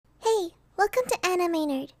Anime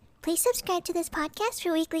Nerd. Please subscribe to this podcast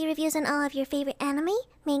for weekly reviews on all of your favorite anime,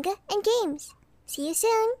 manga, and games. See you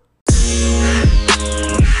soon!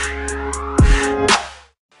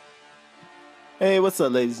 Hey, what's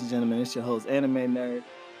up, ladies and gentlemen? It's your host, Anime Nerd.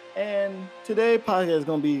 And today's podcast is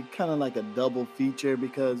going to be kind of like a double feature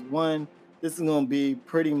because, one, this is going to be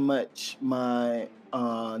pretty much my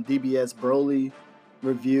DBS Broly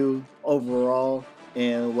review overall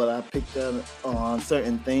and what I picked up on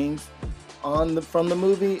certain things from the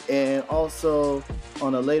movie. And also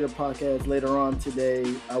on a later podcast later on today,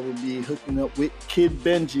 I will be hooking up with Kid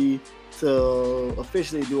Benji to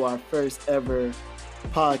officially do our first ever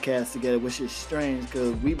podcast together, which is strange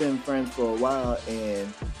because we've been friends for a while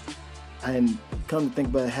and I hadn't come to think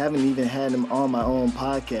about it, haven't even had him on my own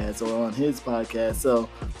podcast or on his podcast. So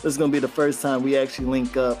this is going to be the first time we actually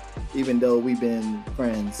link up, even though we've been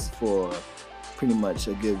friends for pretty much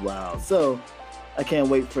a good while. So I can't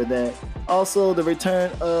wait for that. Also, the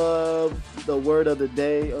return of the word of the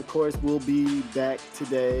day, of course, will be back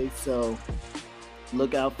today. So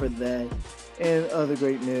look out for that and other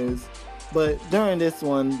great news. But during this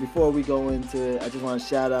one, before we go into it, I just want to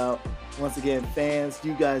shout out, once again, fans,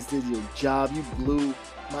 you guys did your job. You blew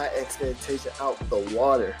my expectation out the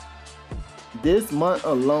water. This month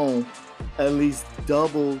alone, at least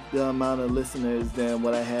double the amount of listeners than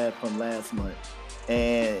what I had from last month.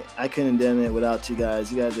 And I couldn't have done it without you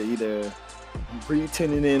guys. You guys are either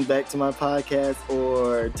re-tuning in back to my podcast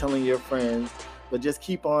or telling your friends. But just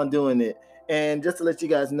keep on doing it. And just to let you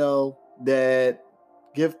guys know that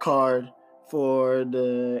gift card for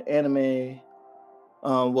the anime,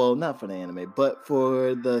 well, not for the anime, but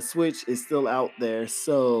for the Switch is still out there.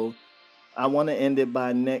 So I want to end it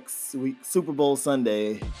by next week, Super Bowl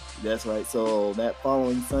Sunday. That's right. So that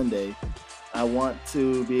following Sunday, I want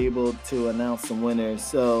to be able to announce some winners.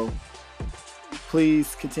 So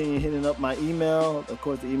please continue hitting up my email. Of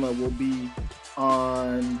course, the email will be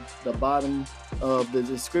on the bottom of the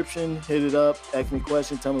description. Hit it up, ask me a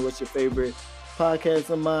question, tell me what's your favorite podcast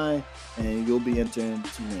of mine, and you'll be entered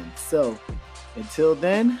to win. So until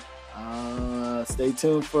then, stay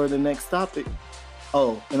tuned for the next topic.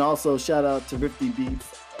 Oh, and also shout out to Rifty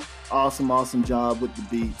Beats. Awesome job with the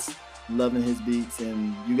beats. Loving his beats,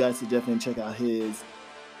 and you guys should definitely check out his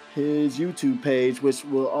YouTube page, which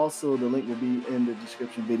will also, the link will be in the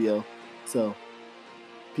description video. So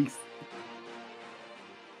peace.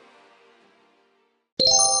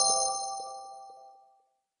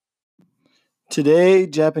 Today,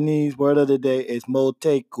 Japanese word of the day is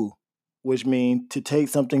moteku, which means to take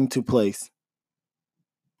something to place.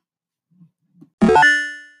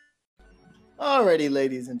 Alrighty,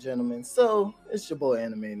 ladies and gentlemen, so it's your boy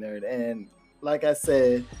Anime Nerd, and like I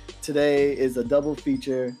said, today is a double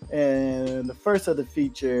feature, and the first of the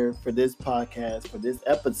feature for this podcast, for this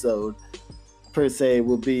episode, per se,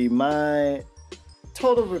 will be my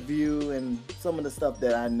total review and some of the stuff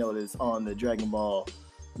that I noticed on the Dragon Ball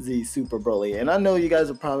Z Super Broly. And I know you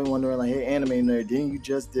guys are probably wondering, like, hey, Anime Nerd, didn't you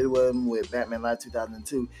just did one with Batman Live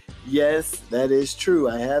 2002? Yes, that is true.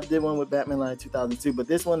 I have did one with Batman Live 2002, but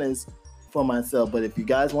this one is for myself. But if you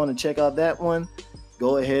guys want to check out that one,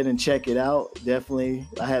 go ahead and check it out. Definitely,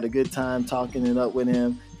 I had a good time talking it up with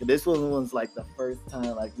him. This one was like the first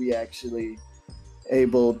time like we actually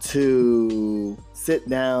able to sit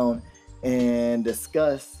down and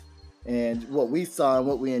discuss and what we saw and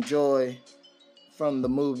what we enjoy from the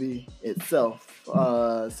movie itself.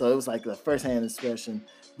 So it was like the first-hand expression.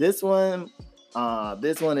 This one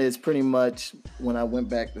is pretty much when I went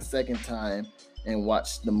back the second time and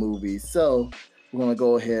watched the movie. So we're gonna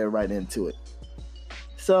go ahead right into it.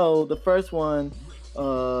 So the first one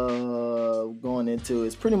going into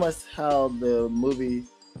is pretty much how the movie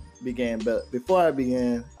began. But before I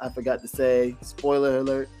begin, I forgot to say, spoiler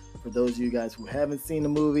alert, for those of you guys who haven't seen the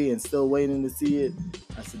movie and still waiting to see it,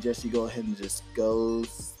 I suggest you go ahead and just go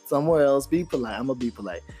somewhere else. Be polite. I'm gonna be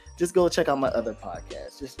polite. Just go check out my other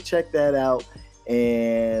podcast. Just check that out,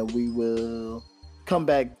 and we will come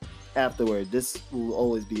back afterward. This will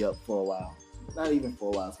always be up for a while. Not even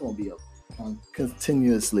for a while. It's gonna be up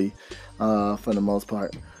continuously for the most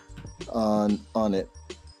part on it.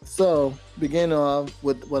 So beginning off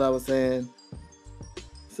with what I was saying.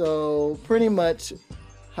 So pretty much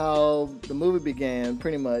how the movie began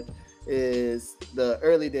pretty much is the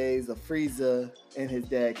early days of Frieza and his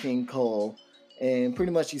dad King Cole, and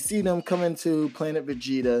pretty much you see them coming to Planet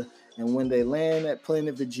Vegeta, and when they land at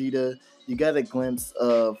Planet Vegeta, you got a glimpse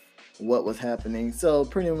of what was happening. So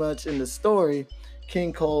pretty much in the story,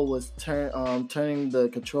 King Cole was turning the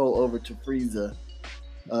control over to Frieza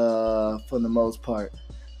for the most part,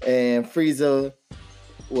 and Frieza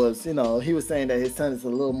was, he was saying that his son is a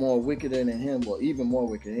little more wickeder than him, or even more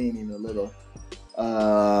wicked. He ain't even a little.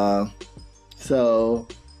 Uh, so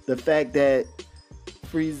the fact that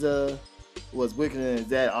Frieza was wickeder than his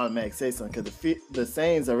dad automatically say something, because the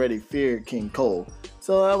Saiyans already feared King Cole.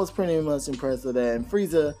 So I was pretty much impressed with that. And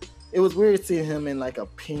Frieza, it was weird seeing him in like a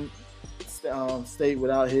pink state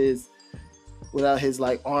without his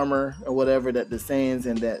like armor or whatever that the Saiyans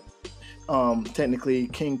and that technically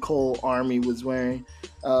King Cole army was wearing.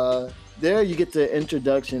 There you get the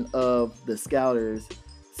introduction of the Scouters.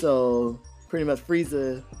 So pretty much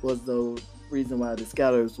Frieza was the reason why the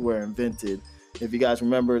Scouters were invented. If you guys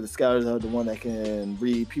remember, the Scouters are the one that can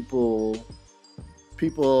read people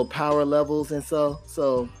power levels and so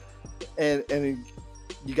and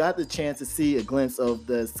you got the chance to see a glimpse of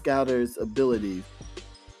the Scouters' abilities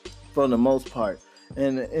for the most part.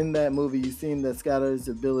 And in that movie, you've seen the Scouters'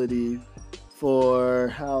 ability for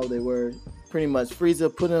how they were pretty much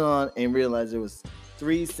Frieza put it on and realized there was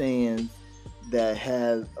 3 Saiyans that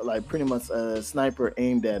had like pretty much a sniper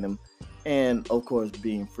aimed at him. And of course,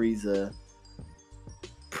 being Frieza,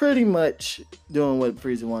 pretty much doing what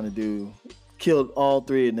Frieza wanted to do, killed all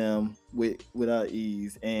 3 of them without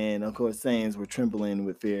ease. And of course, Saiyans were trembling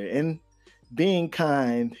with fear. And being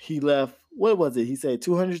kind, he left, what was it? He said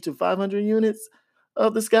 200 to 500 units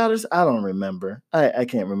of the Scouters. I don't remember. I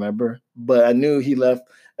can't remember. But I knew he left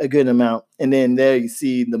a good amount. And then there you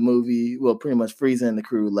see the movie, well, pretty much Frieza and the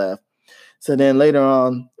crew left. So then later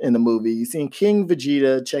on in the movie, you see King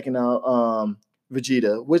Vegeta checking out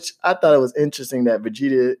Vegeta, which I thought it was interesting that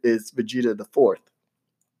Vegeta is Vegeta the 4th.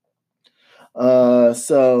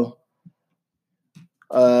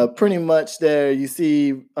 Pretty much there you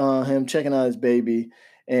see him checking out his baby,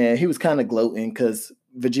 and he was kind of gloating because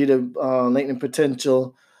Vegeta latent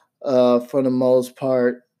potential for the most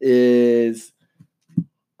part is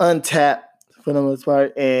untapped for the most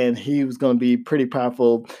part, and he was going to be pretty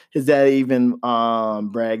powerful. His dad even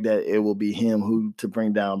bragged that it will be him who to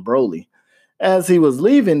bring down Broly. As he was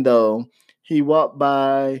leaving, though, he walked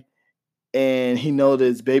by and he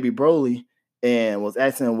noticed baby Broly and was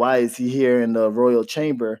asking why is he here in the royal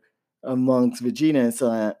chamber amongst Vegeta and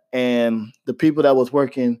so on. And the people that was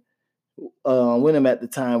working with him at the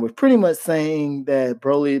time were pretty much saying that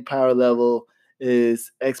Broly power level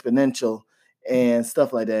is exponential and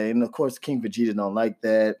stuff like that. And of course, King Vegeta don't like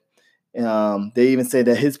that. They even say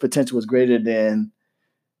that his potential was greater than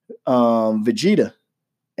Vegeta.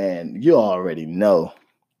 And you already know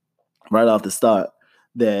right off the start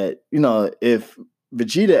that, if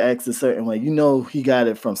Vegeta acts a certain way, he got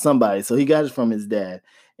it from somebody. So he got it from his dad.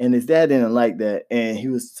 And his dad didn't like that. And he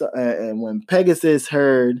was, and when Pegasus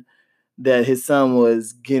heard that his son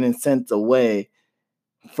was getting sent away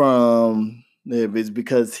from it's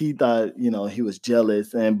because he thought, he was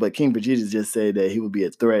jealous. But King Vegeta just said that he would be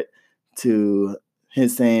a threat to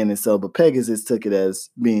his saying and so, but Pegasus took it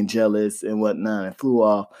as being jealous and whatnot and flew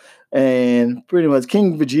off. And pretty much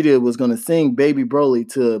King Vegeta was going to sing Baby Broly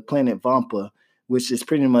to planet Vampa, which is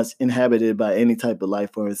pretty much inhabited by any type of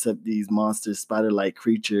life form except these monsters, spider-like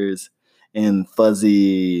creatures, and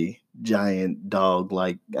fuzzy giant dog,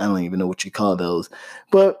 like, I don't even know what you call those.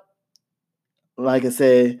 But like I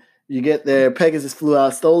said, you get there, Pegasus flew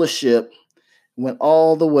out, stole a ship, went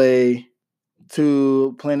all the way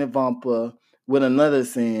to planet Vampa with another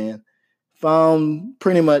Saiyan, found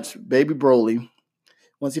pretty much baby Broly.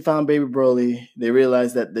 Once he found baby Broly, they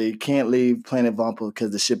realized that they can't leave planet Vampa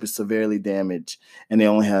because the ship is severely damaged and they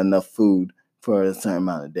only had enough food for a certain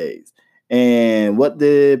amount of days. And what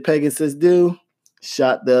did Pegasus do?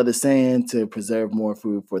 Shot the other Saiyan to preserve more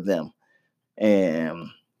food for them. And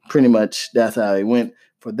pretty much that's how it went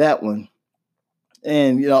for that one.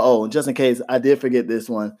 And, just in case I did forget this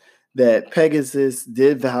one, that Pegasus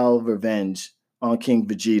did vow revenge on King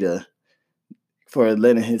Vegeta for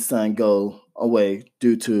letting his son go away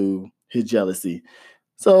due to his jealousy.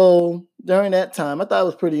 So during that time, I thought it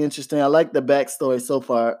was pretty interesting. I like the backstory so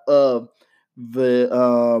far of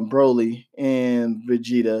Broly and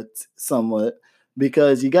Vegeta somewhat,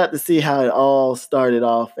 because you got to see how it all started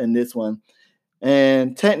off in this one.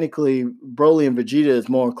 And technically, Broly and Vegeta is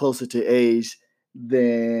more closer to age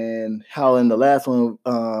than how in the last one,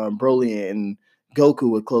 Broly and Goku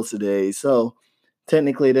were closer to age. So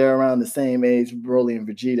technically, they're around the same age, Broly and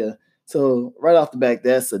Vegeta. So right off the back,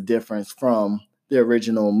 that's a difference from the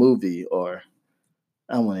original movie, or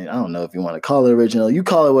I don't know if you want to call it original. You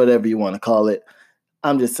call it whatever you want to call it.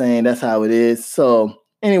 I'm just saying that's how it is. So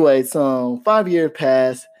anyway, so 5 years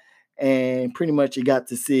passed, and pretty much you got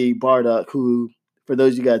to see Bardock, who, for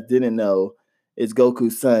those of you guys didn't know, is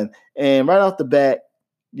Goku's son. And right off the bat,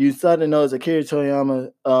 you started to notice Akira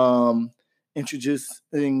Toriyama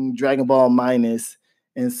introducing Dragon Ball Minus,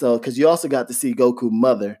 and so because you also got to see Goku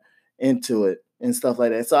mother into it and stuff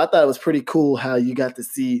like that. So I thought it was pretty cool how you got to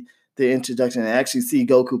see the introduction and actually see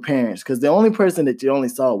Goku parents, because the only person that you only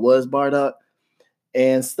saw was Bardock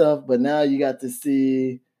and stuff, but now you got to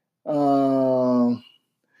see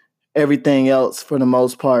everything else for the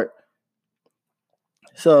most part.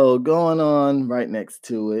 So going on right next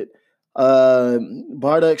to it,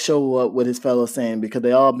 Bardock show up with his fellow Saiyan because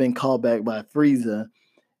they all been called back by Frieza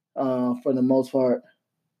for the most part.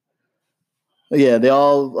 Yeah, they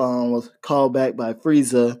all was called back by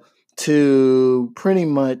Frieza to pretty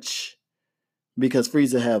much, because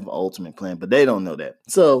Frieza have ultimate plan, but they don't know that.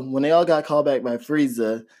 So when they all got called back by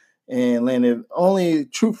Frieza and landed, only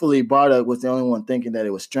truthfully Bardock was the only one thinking that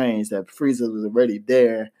it was strange that Frieza was already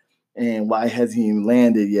there, and why hasn't he even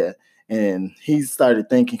landed yet? And he started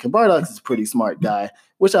thinking, because Bardock is a pretty smart guy,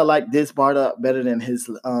 which I like this Bardock better than his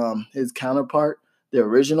counterpart, the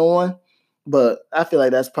original one. But I feel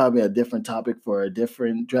like that's probably a different topic for a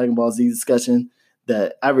different Dragon Ball Z discussion.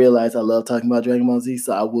 That I realize I love talking about Dragon Ball Z,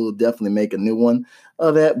 so I will definitely make a new one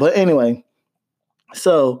of that. But anyway,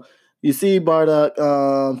 so you see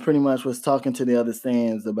Bardock pretty much was talking to the other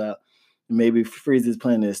Saiyans about maybe Frieza's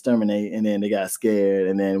planning to exterminate, and then they got scared,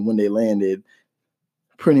 and then when they landed,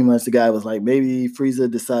 pretty much the guy was like, maybe Frieza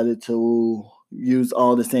decided to use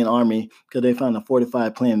all the Saiyan army because they found a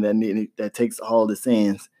fortified plan that takes all the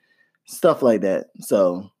Saiyans, stuff like that.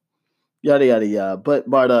 So yada yada yada. But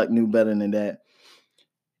Bardock knew better than that.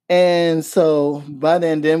 And so by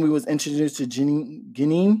then we was introduced to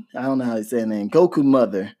Genin. I don't know how to say her name. Goku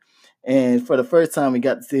mother. And for the first time, we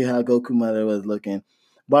got to see how Goku mother was looking.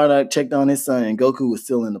 Bardock checked on his son, and Goku was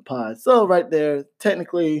still in the pod. So right there,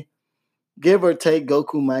 technically, give or take,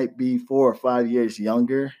 Goku might be 4 or 5 years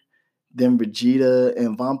younger than Vegeta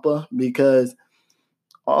and Vampa, because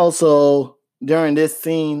also during this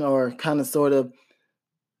scene, or kind of sort of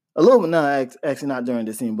a little bit, no, actually not during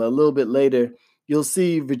this scene, but a little bit later, you'll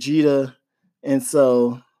see Vegeta and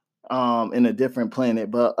so in a different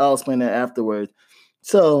planet, but I'll explain that afterwards.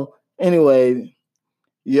 So anyway,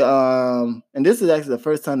 and this is actually the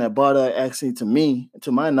first time that Bardock actually,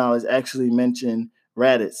 to my knowledge, actually mentioned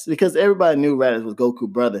Raditz, because everybody knew Raditz was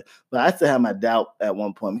Goku's brother, but I still had my doubt at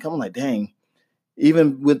one point. I'm like, dang,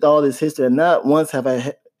 even with all this history, not once have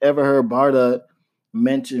I ever heard Bardock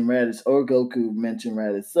mention Raditz or Goku mention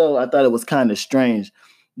Raditz. So I thought it was kind of strange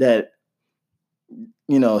that,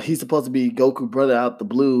 he's supposed to be Goku's brother out the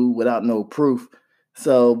blue without no proof.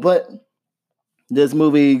 So, but this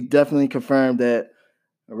movie definitely confirmed that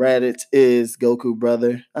Raditz is Goku's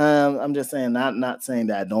brother. I'm just saying, not saying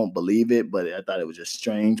that I don't believe it, but I thought it was just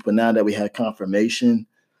strange. But now that we had confirmation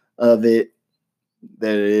of it,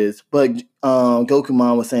 there it is. But Goku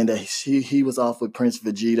mom was saying that he was off with Prince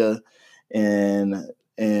Vegeta and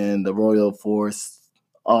the Royal Force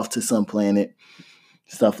off to some planet,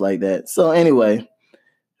 stuff like that. So anyway,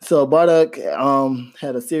 so Bardock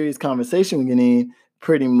had a serious conversation with Genin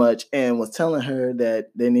pretty much, and was telling her that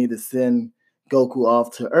they need to send Goku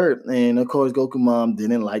off to Earth. And of course, Goku mom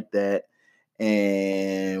didn't like that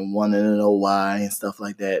and wanted to know why and stuff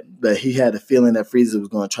like that. But he had a feeling that Frieza was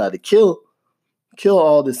going to try to kill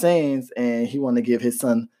all the Saiyans, and he wanted to give his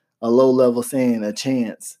son, a low-level Saiyan, a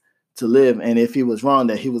chance to live. And if he was wrong,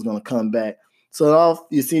 that he was going to come back. So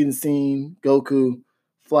you see the scene, Goku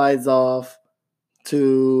flies off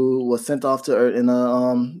was sent off to Earth in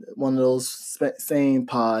one of those Saiyan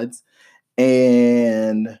pods,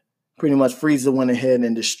 and pretty much Frieza went ahead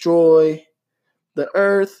and destroyed the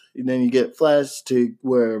Earth. And then you get flashed to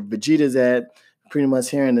where Vegeta's at, pretty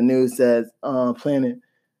much hearing the news that planet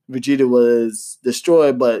Vegeta was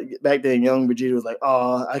destroyed. But back then, young Vegeta was like,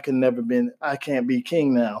 "Oh, I can't be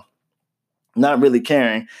king now." Not really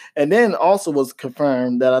caring. And then also was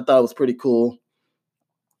confirmed that I thought was pretty cool,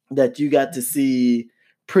 that you got to see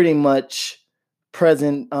pretty much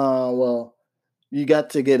present. You got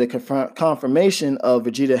to get a confirmation of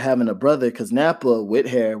Vegeta having a brother, because Nappa with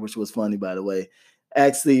hair, which was funny by the way,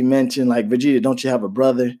 actually mentioned like, "Vegeta, don't you have a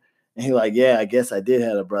brother?" And he like, "Yeah, I guess I did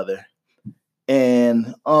have a brother."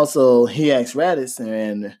 And also he asked Raditz,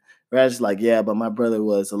 and Raditz like, "Yeah, but my brother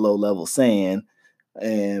was a low-level Saiyan."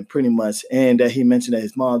 And pretty much, and that he mentioned that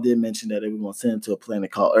his mom did mention that they were going to send him to a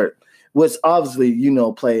planet called Earth, which obviously,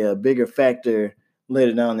 play a bigger factor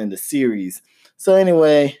later down in the series. So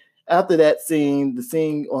anyway, after that scene,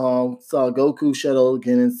 saw Goku shuttle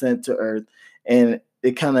getting sent to Earth, and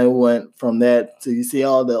it kind of went from that to, you see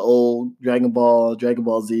all the old Dragon Ball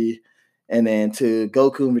Z, and then to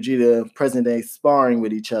Goku and Vegeta present day sparring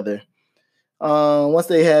with each other. Once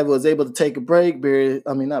they was able to take a break,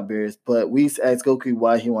 not Beerus, but Whis asked Goku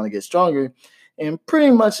why he want to get stronger. And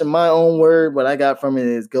pretty much in my own word, what I got from it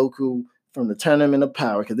is Goku from the Tournament of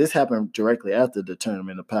Power, because this happened directly after the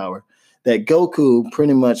Tournament of Power, that Goku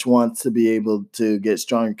pretty much wants to be able to get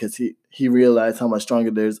stronger because he realized how much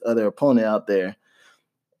stronger there's other opponent out there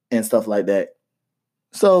and stuff like that.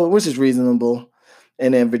 So, which is reasonable.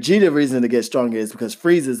 And then Vegeta reason to get stronger is because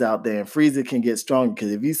Frieza's out there and Frieza can get stronger.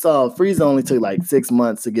 Because if you saw, Frieza only took like 6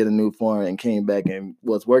 months to get a new form and came back and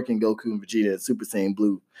was working Goku and Vegeta at Super Saiyan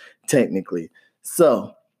Blue, technically.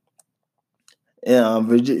 So,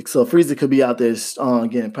 Frieza could be out there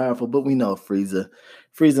getting powerful, but we know Frieza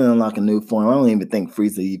unlock a new form. I don't even think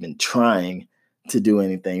Frieza even trying to do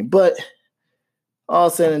anything. But all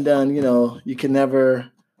said and done, you can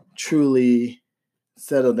never truly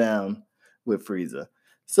settle down with Frieza.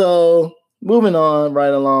 So moving on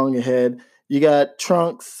right along ahead, you got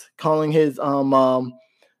Trunks calling his mom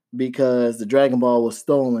because the Dragon Ball was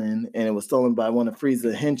stolen, and it was stolen by one of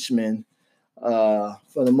Frieza's henchmen for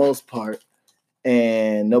the most part,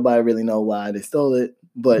 and nobody really know why they stole it.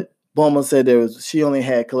 But Bulma said she only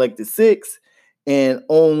had collected 6, and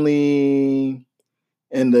only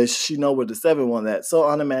and she know where the 7 one at. So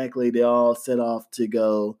automatically they all set off to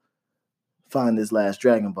go find this last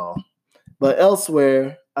Dragon Ball. But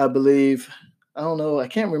elsewhere, I believe, I don't know, I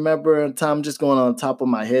can't remember. I'm just going on top of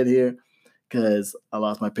my head here because I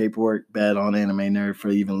lost my paperwork. Bad on Anime Nerd for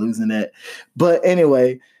even losing that. But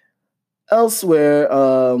anyway, elsewhere,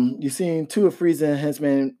 you've seen 2 of Frieza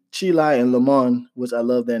henchmen, Chilai and Lemon, which I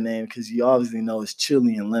love their name because you obviously know it's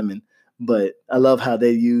chili and lemon. But I love how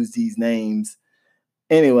they use these names.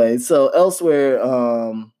 Anyway, so elsewhere,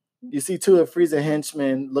 you see 2 of Frieza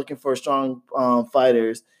henchmen looking for strong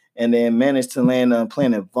fighters, and then manage to land on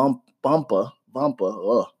planet Vampa.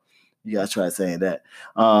 Oh, you gotta try saying that.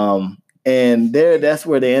 And that's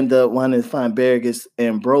where they end up wanting to find Barragus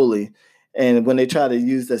and Broly. And when they try to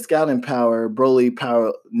use the scouting power, Broly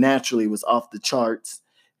power naturally was off the charts.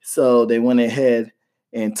 So they went ahead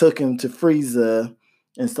and took him to Frieza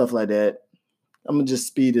and stuff like that. I'm going to just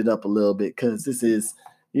speed it up a little bit because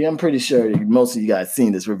I'm pretty sure most of you guys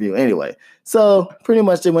seen this review anyway. So pretty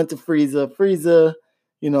much they went to Frieza. Frieza,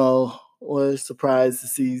 was surprised to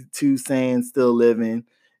see 2 Saiyans still living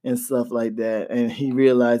and stuff like that. And he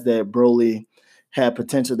realized that Broly had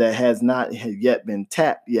potential that had yet been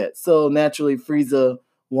tapped yet. So naturally, Frieza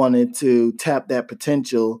wanted to tap that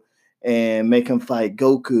potential and make him fight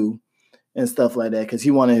Goku and stuff like that because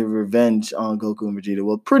he wanted revenge on Goku and Vegeta.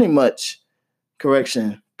 Well, pretty much,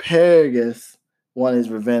 correction, Paragus wanted his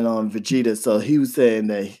revenge on Vegeta. So he was saying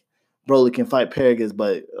that Broly can fight Paragus,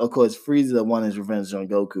 but of course, Frieza wanted his revenge on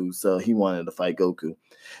Goku, so he wanted to fight Goku.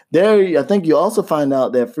 There, I think you also find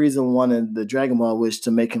out that Frieza wanted the Dragon Ball wish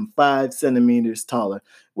to make him 5 centimeters taller,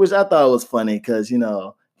 which I thought was funny because,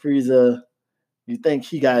 Frieza, you think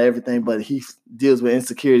he got everything, but he deals with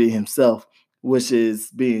insecurity himself, which is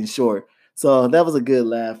being short. So that was a good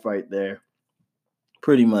laugh right there,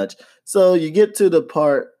 pretty much. So you get to the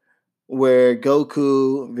part where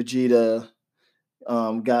Goku, Vegeta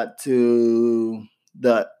got to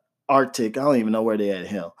the Arctic. I don't even know where they at.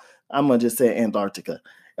 Hell, I'm going to just say Antarctica.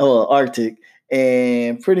 Arctic.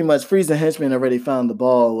 And pretty much Frieza henchmen already found the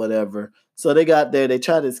ball or whatever. So they got there. They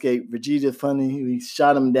tried to escape. Vegeta, funny, he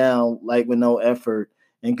shot him down like with no effort.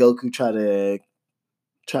 And Goku tried to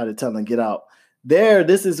tell him get out.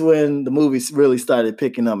 This is when the movie really started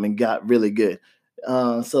picking up and got really good.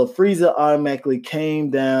 So Frieza automatically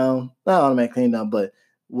came down, not automatically came down, but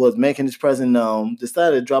was making his presence known,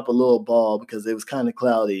 decided to drop a little ball because it was kind of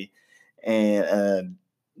cloudy, and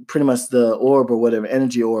pretty much the orb or whatever,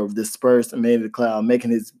 energy orb, dispersed and made the cloud, making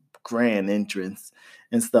his grand entrance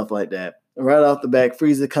and stuff like that. Right off the back,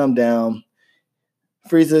 Frieza come down.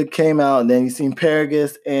 Frieza came out, and then you seen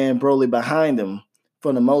Paragus and Broly behind him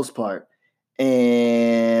for the most part.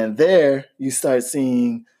 And there you start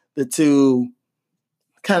seeing the 2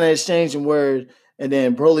 kind of exchanging word, and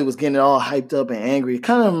then Broly was getting all hyped up and angry. It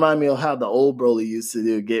kind of reminded me of how the old Broly used to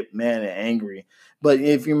do, get mad and angry. But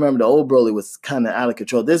if you remember, the old Broly was kind of out of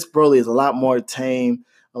control. This Broly is a lot more tame,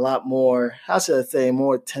 a lot more, how should I say,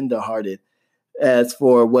 more tender-hearted as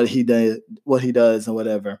for what he does and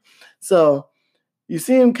whatever. So you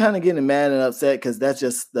see him kind of getting mad and upset because that's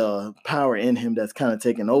just the power in him that's kind of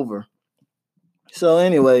taking over. So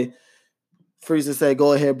anyway, Frieza said,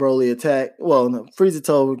 go ahead, Broly, attack. Well, no, Frieza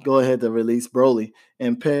told go ahead to release Broly.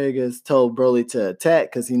 And Paragus told Broly to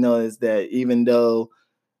attack because he knows that even though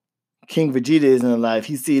King Vegeta isn't alive,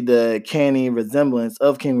 he see the canny resemblance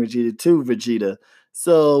of King Vegeta to Vegeta.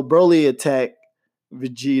 So Broly attacked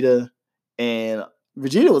Vegeta, and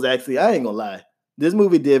Vegeta was actually, I ain't gonna lie, this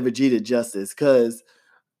movie did Vegeta justice because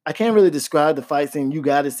I can't really describe the fight scene. You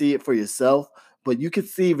got to see it for yourself, but you could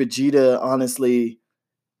see Vegeta honestly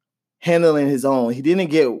handling his own. He didn't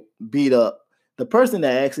get beat up. The person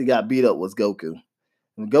that actually got beat up was Goku.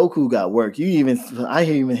 And Goku got work. I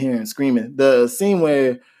even hear him screaming. The scene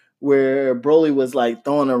where Broly was like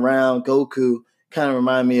throwing around Goku kind of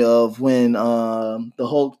remind me of when the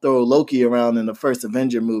Hulk threw Loki around in the first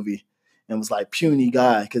Avenger movie and was like puny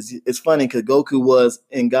God. Because it's funny because Goku was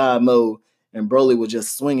in God mode and Broly was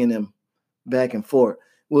just swinging him back and forth.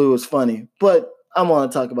 Well, it was funny. But I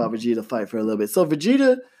want to talk about Vegeta fight for a little bit. So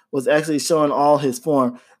Vegeta was actually showing all his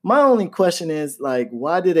form. My only question is, like,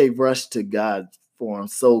 why did they rush to God form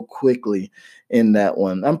so quickly in that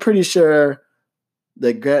one? I'm pretty sure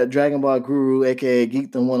the Dragon Ball Guru, aka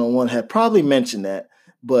Geekdom 101, had probably mentioned that.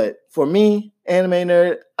 But for me, anime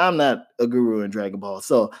nerd, I'm not a guru in Dragon Ball.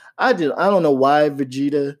 So I don't know why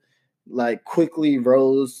Vegeta like quickly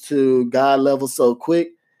rose to God level so quick.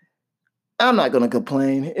 I'm not gonna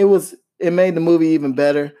complain. It made the movie even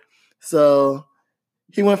better. So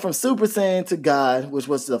he went from Super Saiyan to God, which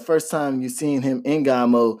was the first time you seen him in God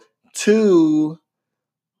mode, to,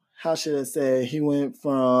 how should I say, he went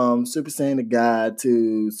from Super Saiyan to God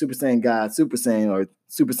to Super Saiyan God, Super Saiyan, or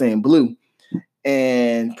Super Saiyan Blue.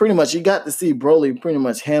 And pretty much you got to see Broly pretty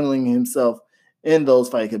much handling himself in those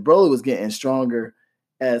fights. Because Broly was getting stronger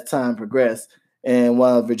as time progressed. And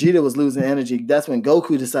while Vegeta was losing energy, that's when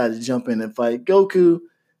Goku decided to jump in and fight. Goku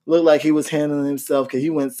looked like he was handling himself because he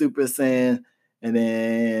went Super Saiyan and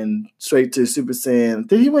then straight to Super Saiyan.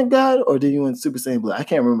 Did he went God or did he went Super Saiyan Blue? I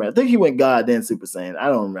can't remember. I think he went God then Super Saiyan. I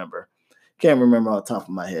don't remember. Can't remember off the top of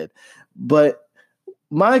my head. But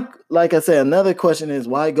like I said, another question is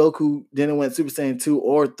why Goku didn't went Super Saiyan 2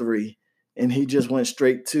 or 3 and he just went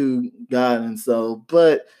straight to God. And so,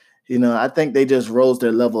 but I think they just rose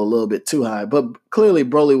their level a little bit too high. But clearly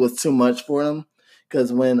Broly was too much for them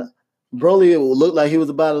because when Broly looked like he was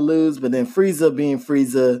about to lose, but then Frieza being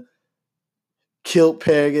Frieza killed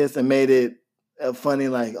Paragus and made it funny,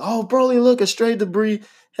 like, oh, Broly, look, a stray debris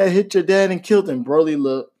had hit your dad and killed him. Broly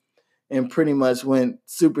looked and pretty much went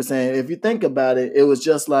Super Saiyan. If you think about it, it was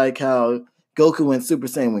just like how Goku went Super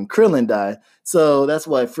Saiyan when Krillin died. So that's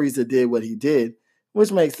why Frieza did what he did,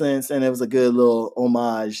 which makes sense. And it was a good little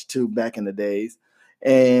homage to back in the days.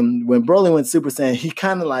 And when Broly went Super Saiyan, he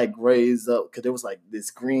kind of like raised up because there was like this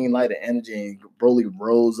green light of energy and Broly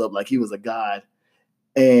rose up like he was a god.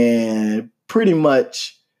 And pretty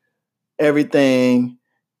much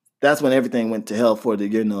that's when everything went to hell for the,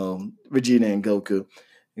 Vegeta and Goku.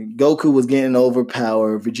 Goku was getting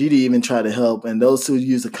overpowered. Vegeta even tried to help, and those two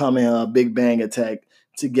used a Kamehameha Big Bang attack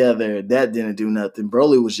together. That didn't do nothing.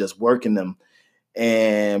 Broly was just working them.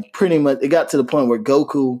 And pretty much it got to the point where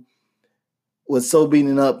Goku was so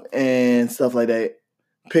beaten up and stuff like that.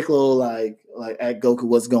 Piccolo like at Goku,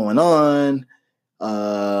 what's going on?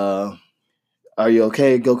 Are you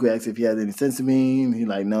okay? Goku asked if he had any sense of being. He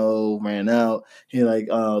like, no, ran out. He like,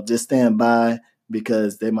 just stand by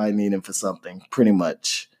because they might need him for something, pretty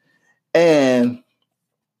much. And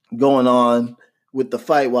going on with the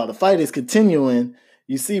fight, while the fight is continuing,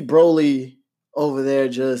 you see Broly over there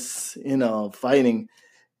just, fighting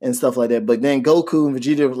and stuff like that. But then Goku and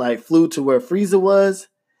Vegeta like flew to where Frieza was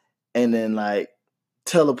and then like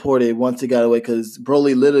teleported once he got away because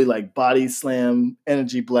Broly literally like body slam,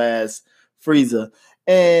 energy blast Frieza.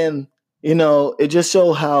 And it just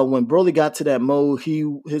showed how when Broly got to that mode,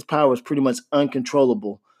 his power was pretty much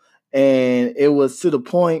uncontrollable. And it was to the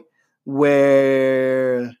point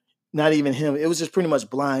where not even him, it was just pretty much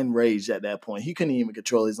blind rage at that point. He couldn't even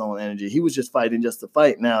control his own energy. He was just fighting just to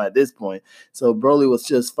fight now at this point. So Broly was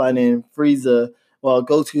just fighting Frieza while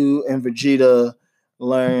Goku and Vegeta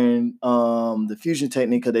learned the fusion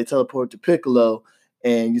technique because they teleport to Piccolo.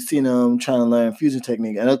 And you see them trying to learn fusion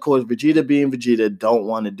technique. And of course, Vegeta being Vegeta don't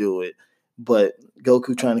want to do it. But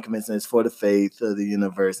Goku trying to convince them it's for the faith of the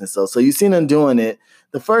universe. And so you seen them doing it.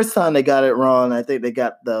 The first time they got it wrong, I think they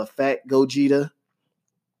got the fat Gogeta.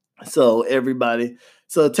 So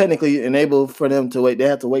technically enabled for them to wait. They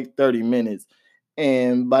had to wait 30 minutes.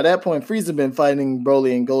 And by that point, Frieza been fighting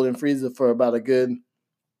Broly and Golden Frieza for about a good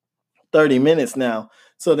 30 minutes now.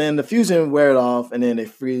 So then the fusion wear it off and then they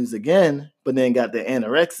freeze again, but then got the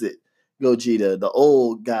anorexic Gogeta, the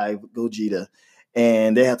old guy Gogeta.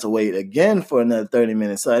 And they had to wait again for another 30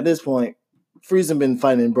 minutes. So at this point, Frieza been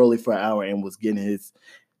fighting Broly for an hour and was getting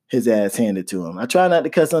his ass handed to him. I try not to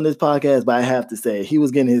cuss on this podcast, but I have to say he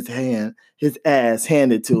was getting his ass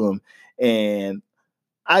handed to him. And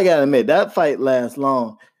I gotta admit, that fight lasts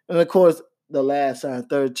long. And of course, the last time,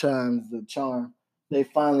 third time's the charm. they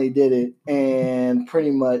finally did it, and pretty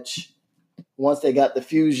much once they got the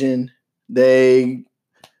fusion, they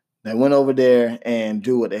went over there and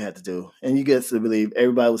do what they had to do. And you get to believe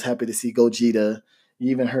everybody was happy to see Gogeta.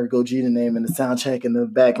 You even heard Gogeta name in the soundtrack in the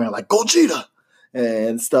background, like Gogeta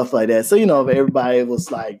and stuff like that. So, everybody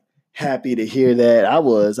was like happy to hear that. I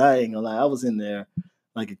ain't gonna lie, I was in there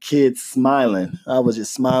like a kid smiling. I was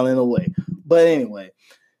just smiling away. But anyway,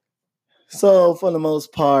 so for the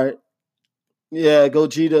most part, yeah,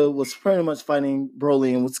 Gogeta was pretty much fighting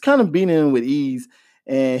Broly and was kind of beating him with ease.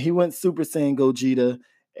 And he went Super Saiyan Gogeta.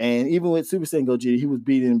 And even with Super Saiyan Gogeta, he was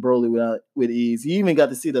beating Broly with ease. You even got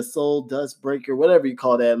to see the Soul Dust Breaker, whatever you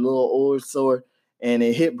call that, little old sword. And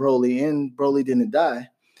it hit Broly, and Broly didn't die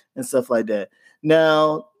and stuff like that.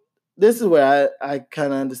 Now, this is where I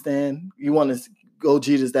kind of understand. You want to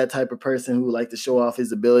Gogeta's that type of person who like to show off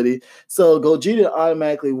his ability. So Gogeta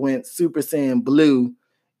automatically went Super Saiyan Blue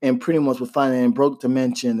and pretty much was fighting in Broke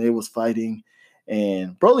Dimension. They was fighting,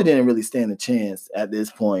 and Broly didn't really stand a chance at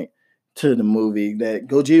this point to the movie. That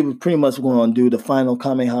Gogeta was pretty much going to do the final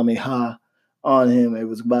Kamehameha on him. It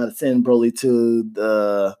was about to send Broly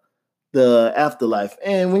to the afterlife.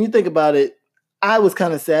 And when you think about it, I was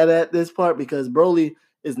kind of sad at this part because Broly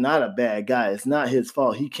is not a bad guy. It's not his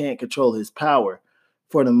fault. He can't control his power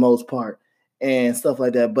for the most part and stuff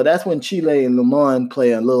like that. But that's when Chile and Lemon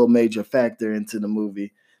play a little major factor into the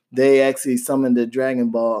movie. They actually summoned the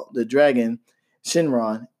dragon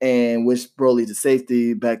Shinron, and wished Broly to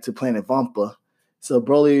safety back to planet Vampa. So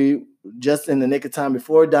Broly, just in the nick of time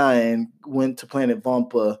before dying, went to planet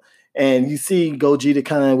Vampa. And you see Gogeta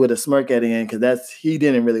kind of with a smirk at the end because he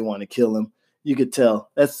didn't really want to kill him. You could tell.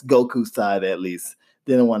 That's Goku's side, at least.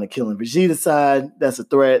 Didn't want to kill him. Vegeta's side, that's a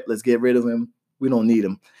threat. Let's get rid of him. We don't need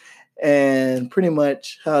him. And pretty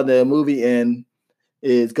much how the movie ends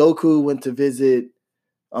is Goku went to visit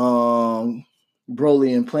Broly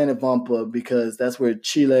in Planet Vampa because that's where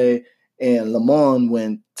Chile and Lemon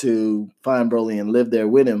went to find Broly and live there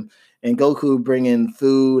with him. And Goku bringing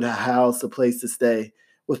food, a house, a place to stay,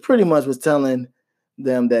 was telling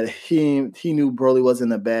them that he knew Broly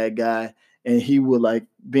wasn't a bad guy, and he would, like,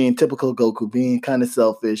 being typical Goku, being kind of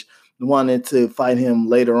selfish, wanted to fight him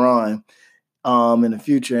later on in the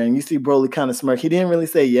future. And you see Broly kind of smirk. He didn't really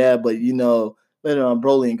say yeah, but later on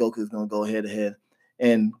Broly and Goku's gonna go head to head.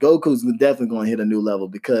 And Goku's definitely going to hit a new level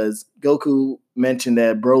because Goku mentioned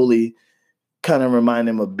that Broly kind of reminded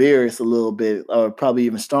him of Beerus a little bit, or probably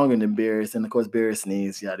even stronger than Beerus. And of course, Beerus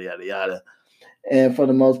sneezed, yada, yada, yada. And for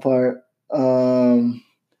the most part,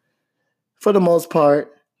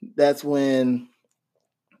 that's when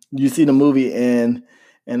you see the movie end,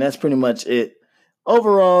 and that's pretty much it.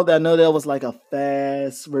 Overall, I know that was like a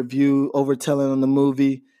fast review, overtelling on the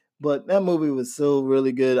movie. But that movie was still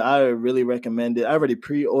really good. I really recommend it. I already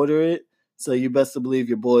pre-ordered it, so you best to believe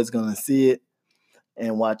your boy's going to see it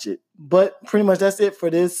and watch it. But pretty much that's it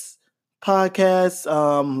for this podcast.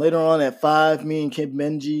 Later on at 5, me and Kid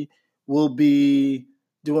Benji will be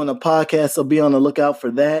doing a podcast, so be on the lookout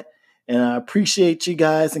for that. And I appreciate you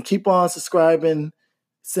guys, and keep on subscribing.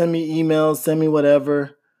 Send me emails, send me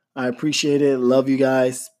whatever. I appreciate it. Love you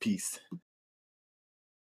guys. Peace.